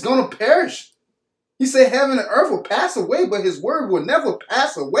 It's going to perish. He said heaven and earth will pass away, but His word will never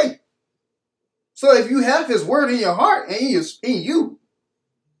pass away. So if you have His word in your heart and in you,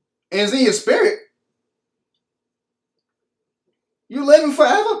 and it's in your spirit, You're living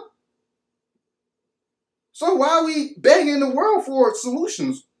forever. So why are we begging the world for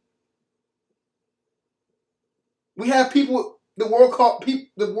solutions? We have people, the world called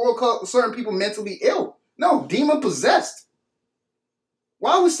certain people mentally ill. No, demon possessed.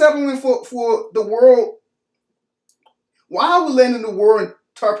 Why are we settling for the world? Why are we letting the world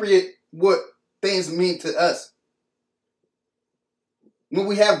interpret what things mean to us? When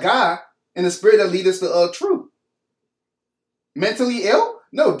we have God and the Spirit that leads us to truth. Mentally ill?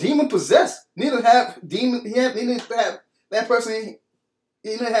 No, demon possessed. Neither to have that person. He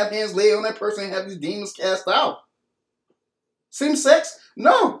didn't have hands laid on that person and have these demons cast out. Same sex?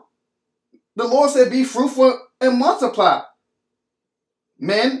 No. The Lord said, "Be fruitful and multiply."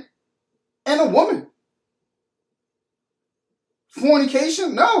 Man and a woman.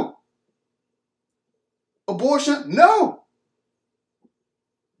 Fornication? No. Abortion? No.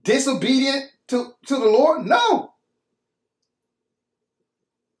 Disobedient to the Lord? No.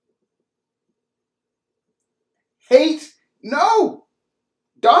 Hate? No.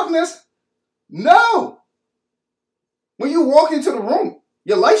 Darkness? No. When you walk into the room,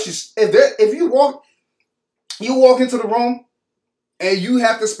 your life should, if you walk into the room and you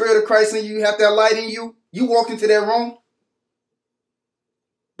have the Spirit of Christ in you, you have that light in you, you walk into that room,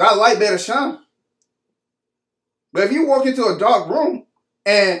 that light better shine. But if you walk into a dark room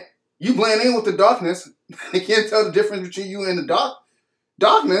and you blend in with the darkness, they can't tell the difference between you and the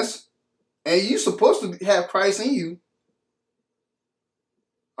darkness, and you're supposed to have Christ in you,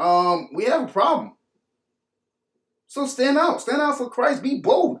 we have a problem. So stand out for Christ. Be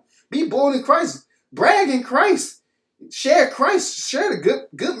bold in Christ. Brag in Christ. Share Christ. Share the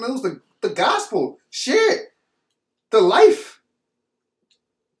good news, the gospel. Share it, the life,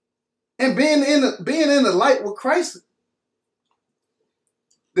 and being in the light with Christ.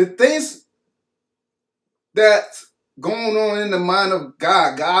 The things that's going on in the mind of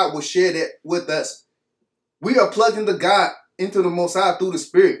God will share that with us. We are plugged into God, into the Most High through the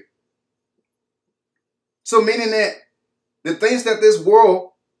Spirit. So meaning that the things that this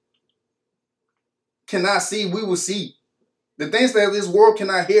world cannot see, we will see. The things that this world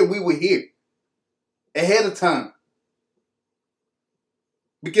cannot hear, we will hear ahead of time.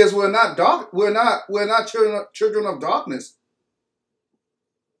 Because we're not children of darkness.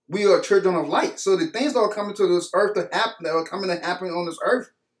 We are children of light. So the things that are coming to this earth that are coming to happen on this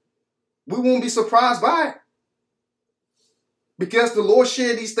earth, we won't be surprised by it. Because the Lord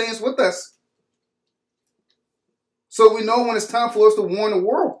shared these things with us. So we know when it's time for us to warn the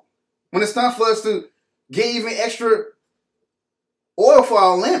world. When it's time for us to get even extra oil for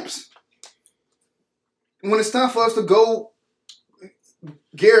our lamps. When it's time for us to go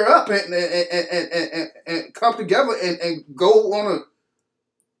gear up and come together and go on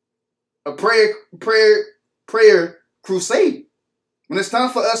a prayer crusade. When it's time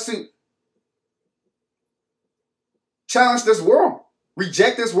for us to challenge this world,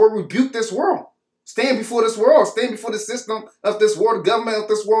 reject this world, rebuke this world, stand before this world, stand before the system of this world, the government of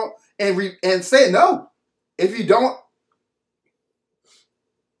this world, and say no. If you don't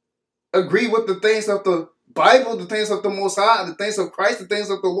agree with the things of the Bible, the things of the Most High, the things of Christ, the things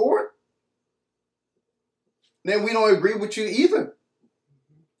of the Lord, then we don't agree with you either.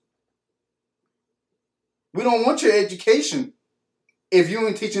 We don't want your education if you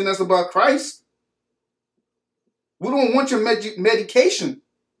ain't teaching us about Christ. We don't want your medication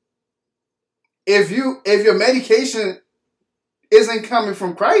if your medication isn't coming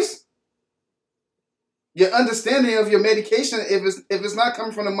from Christ. Your understanding of your medication, if it's not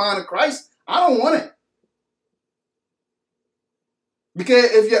coming from the mind of Christ, I don't want it. Because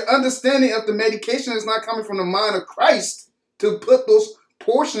if your understanding of the medication is not coming from the mind of Christ to put those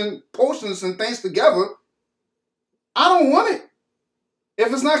portions and things together, I don't want it.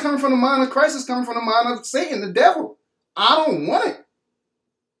 If it's not coming from the mind of Christ, it's coming from the mind of Satan, the devil. I don't want it.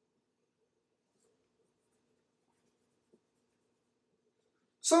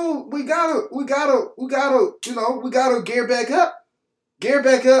 So we gotta, gear back up. Gear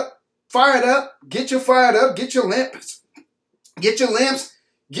back up, fire it up, get your fired up, get your lamps, get your oils,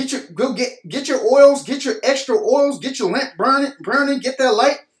 get your extra oils, get your lamp burning, get that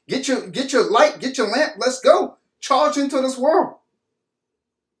light, get your light, get your lamp, let's go. Charge into this world.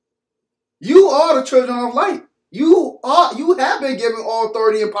 You are the children of light. You have been given all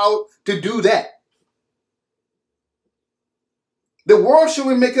authority and power to do that. The world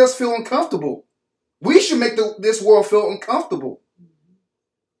shouldn't make us feel uncomfortable. We should make this world feel uncomfortable.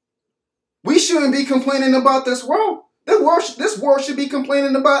 We shouldn't be complaining about this world. This world should be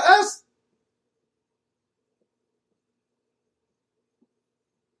complaining about us.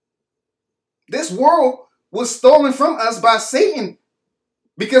 This world was stolen from us by Satan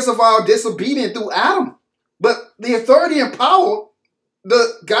because of our disobedience through Adam. But the authority and power,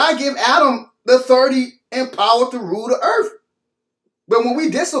 God gave Adam the authority and power to rule the earth. But when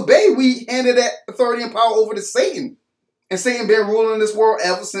we disobey, we handed that authority and power over to Satan. And Satan been ruling this world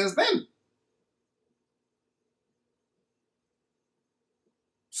ever since then.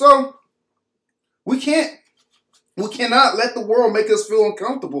 So we cannot let the world make us feel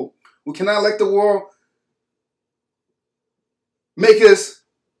uncomfortable. We cannot let the world make us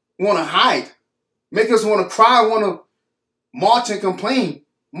want to hide, make us want to cry, want to march and complain.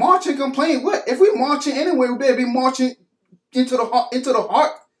 March and complain. What? If we're marching anyway, we better be marching into the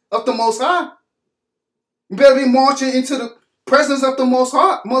heart of the Most High. We better be marching into the presence of the Most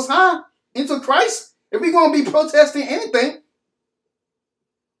High, into Christ. If we're going to be protesting anything,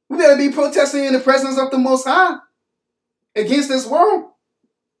 we better be protesting in the presence of the Most High against this world.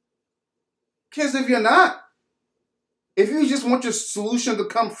 Because if you're not, if you just want your solution to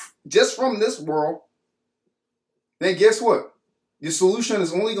come just from this world, then guess what? Your solution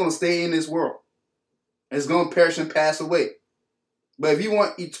is only going to stay in this world. It's going to perish and pass away. But if you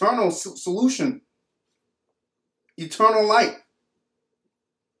want eternal solution, eternal light,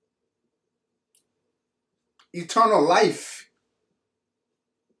 eternal life,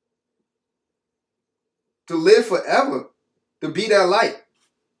 to live forever, to be that light,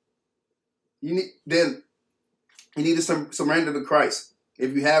 you need to surrender to Christ.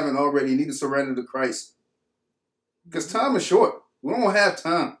 If you haven't already, you need to surrender to Christ. Because time is short. We don't have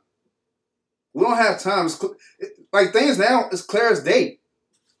time. We don't have time. Like things now, it's clear as day.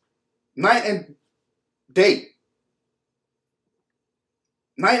 Night and day.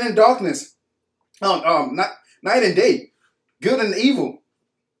 Night and darkness. Night and day. Good and evil.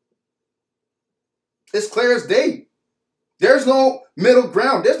 It's clear as day. There's no middle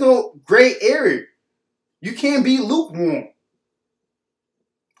ground. There's no gray area. You can't be lukewarm.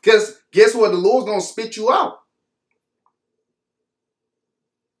 Because guess what? The Lord's going to spit you out.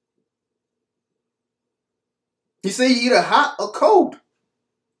 He said you either hot or cold.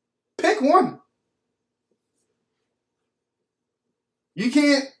 Pick one. You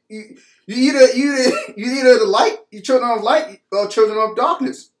can't. You either the light, you're children of light, or children of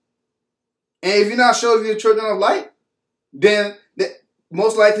darkness. And if you're not sure if you're children of light, then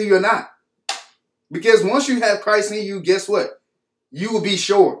most likely you're not. Because once you have Christ in you, guess what? You will be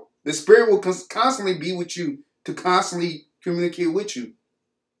sure. The Spirit will constantly be with you to constantly communicate with you.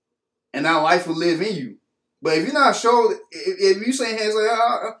 And that life will live in you. But if you're not sure, if you say hands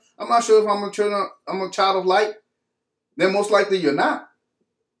like, I'm not sure if I'm a child of light, then most likely you're not.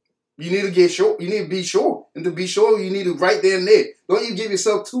 You need to get sure. You need to be sure. And to be sure, you need to right there and there. Don't even give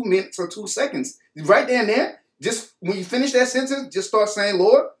yourself 2 minutes or 2 seconds. Right there and there, just when you finish that sentence, just start saying,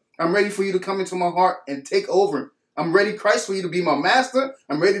 Lord, I'm ready for you to come into my heart and take over. I'm ready, Christ, for you to be my master.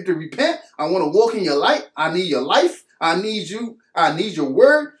 I'm ready to repent. I want to walk in your light. I need your life. I need you. I need your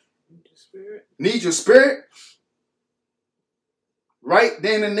word. Need your spirit. Right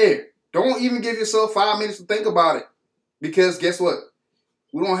then and there. Don't even give yourself 5 minutes to think about it. Because guess what?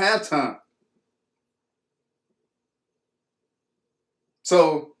 We don't have time.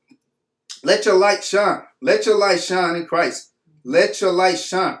 So let your light shine. Let your light shine in Christ. Let your light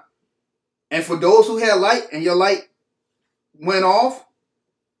shine. And for those who had light and your light went off,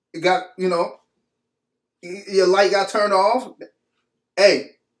 it got, your light got turned off.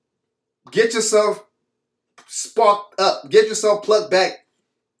 Hey, get yourself sparked up. Get yourself plugged back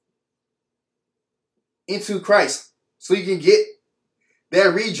into Christ so you can get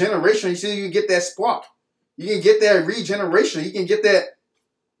that regeneration. So you can get that spark. You can get that regeneration. You can get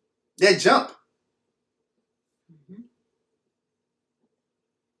that jump.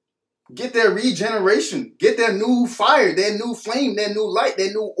 Get that regeneration. Get that new fire, that new flame, that new light,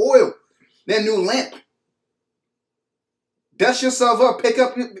 that new oil, that new lamp. Dust yourself up.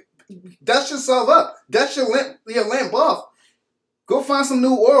 Dust yourself up. Dust your lamp off. Go find some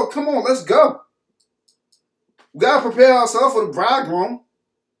new oil. Come on, let's go. We got to prepare ourselves for the bridegroom.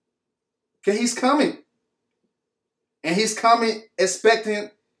 Because he's coming. And he's coming expecting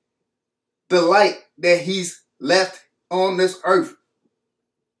the light that he's left on this earth.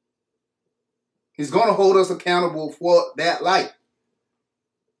 He's going to hold us accountable for that light.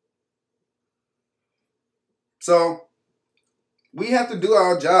 So, we have to do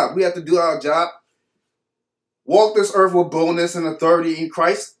our job. We have to do our job. Walk this earth with boldness and authority in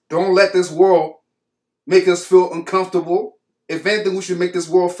Christ. Don't let this world make us feel uncomfortable. If anything, we should make this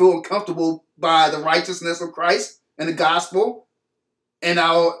world feel uncomfortable by the righteousness of Christ and the gospel and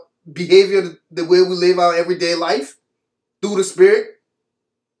our behavior, the way we live our everyday life through the Spirit.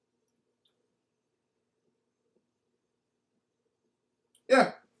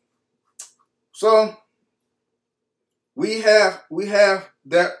 Yeah. So we have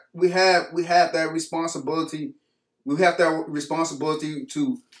that responsibility. We have that responsibility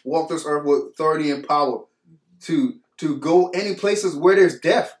to walk this earth with authority and power, to go any places where there's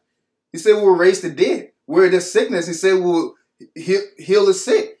death. He said we'll raise the dead. Where there's sickness, he said we'll heal the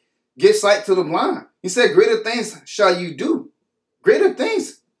sick, give sight to the blind. He said greater things shall you do. Greater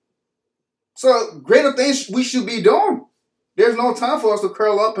things. So greater things we should be doing. There's no time for us to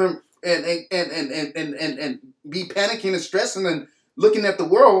curl up and be panicking and stressing and looking at the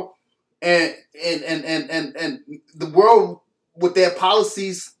world and the world with their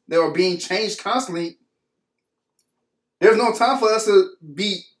policies that are being changed constantly. There's no time for us to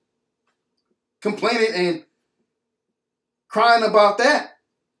be complaining and crying about that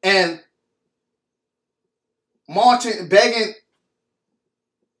and marching, begging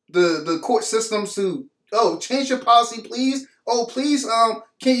the court systems to, change your policy, please. Oh, please,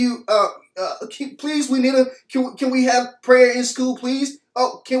 can you, please, we need can we have prayer in school, please?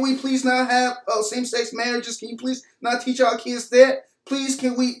 Oh, can we please not have same-sex marriages? Can you please not teach our kids that? Please,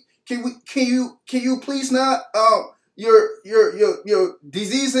 can you please not, your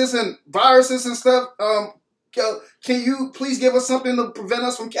diseases and viruses and stuff, can you please give us something to prevent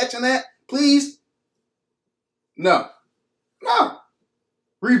us from catching that? Please? No.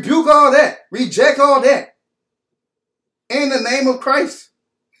 Rebuke all that. Reject all that. In the name of Christ.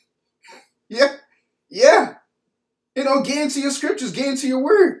 Yeah. Get into your scriptures. Get into your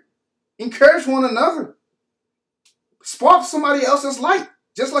word. Encourage one another. Spark somebody else's light.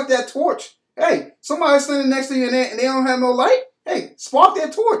 Just like that torch. Hey, somebody's standing next to you and they don't have no light. Hey, spark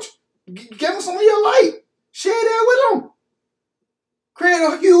that torch. Give them some of your light. Share that with them. Create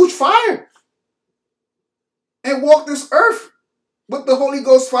a huge fire. And walk this earth with the Holy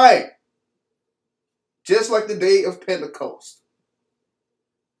Ghost fire. Just like the day of Pentecost.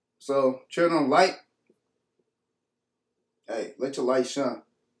 So, children of light, hey, let your light shine.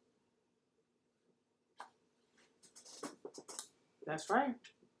 That's right.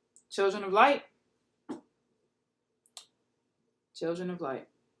 Children of light. Children of light.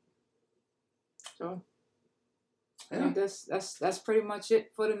 So, I think that's pretty much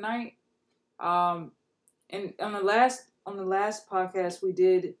it for tonight. And on the last podcast we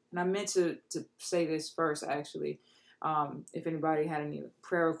did, and I meant to say this first actually. If anybody had any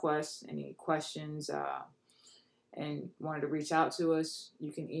prayer requests, any questions, and wanted to reach out to us,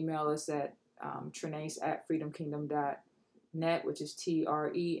 you can email us at trenace@freedomkingdom.net, which is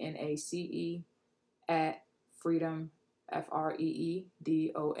TRENACE at freedom,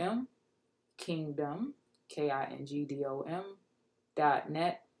 FREEDOM, kingdom,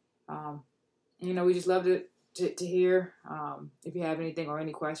 KINGDOM.net. We just love to hear if you have anything or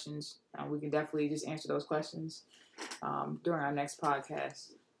any questions. We can definitely just answer those questions during our next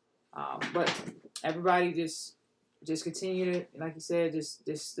podcast. But everybody just continue to, like you said,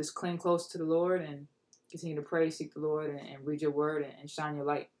 just cling close to the Lord and continue to pray, seek the Lord, and read your word and shine your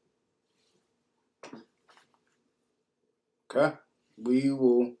light. Okay. We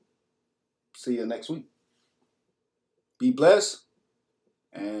will see you next week. Be blessed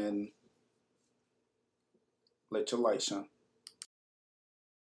and let your light shine.